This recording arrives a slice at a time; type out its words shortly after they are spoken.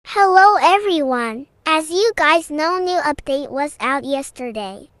Hello everyone! As you guys know, new update was out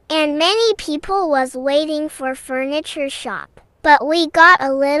yesterday, and many people was waiting for furniture shop. But we got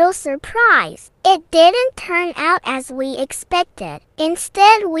a little surprise. It didn't turn out as we expected.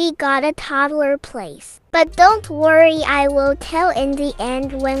 Instead, we got a toddler place. But don't worry, I will tell in the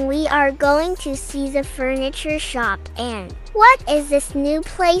end when we are going to see the furniture shop and what is this new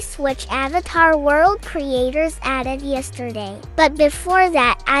place which Avatar World creators added yesterday. But before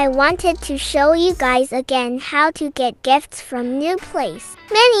that, I wanted to show you guys again how to get gifts from new place.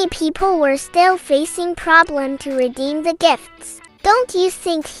 Many people were still facing problem to redeem the gifts. Don't you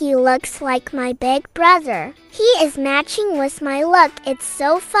think he looks like my big brother? He is matching with my look. It's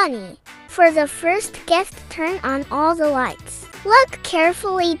so funny. For the first gift, turn on all the lights. Look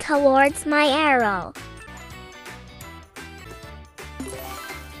carefully towards my arrow.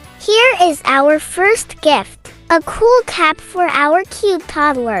 Here is our first gift, a cool cap for our cute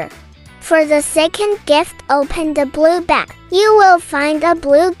toddler. For the second gift, open the blue bag. You will find a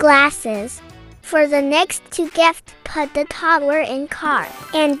blue glasses. For the next two gifts, put the toddler in car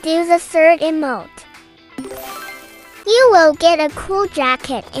and do the third emote. You will get a cool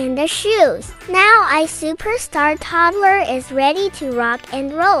jacket and the shoes. Now I superstar toddler is ready to rock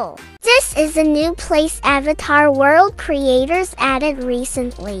and roll. This is a new place Avatar World creators added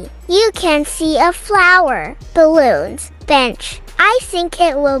recently. You can see a flower, balloons, bench. I think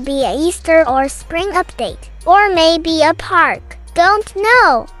it will be a Easter or spring update, or maybe a park. Don't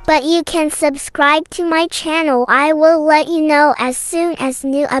know, but you can subscribe to my channel. I will let you know as soon as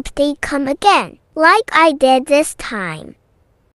new update come again, like I did this time.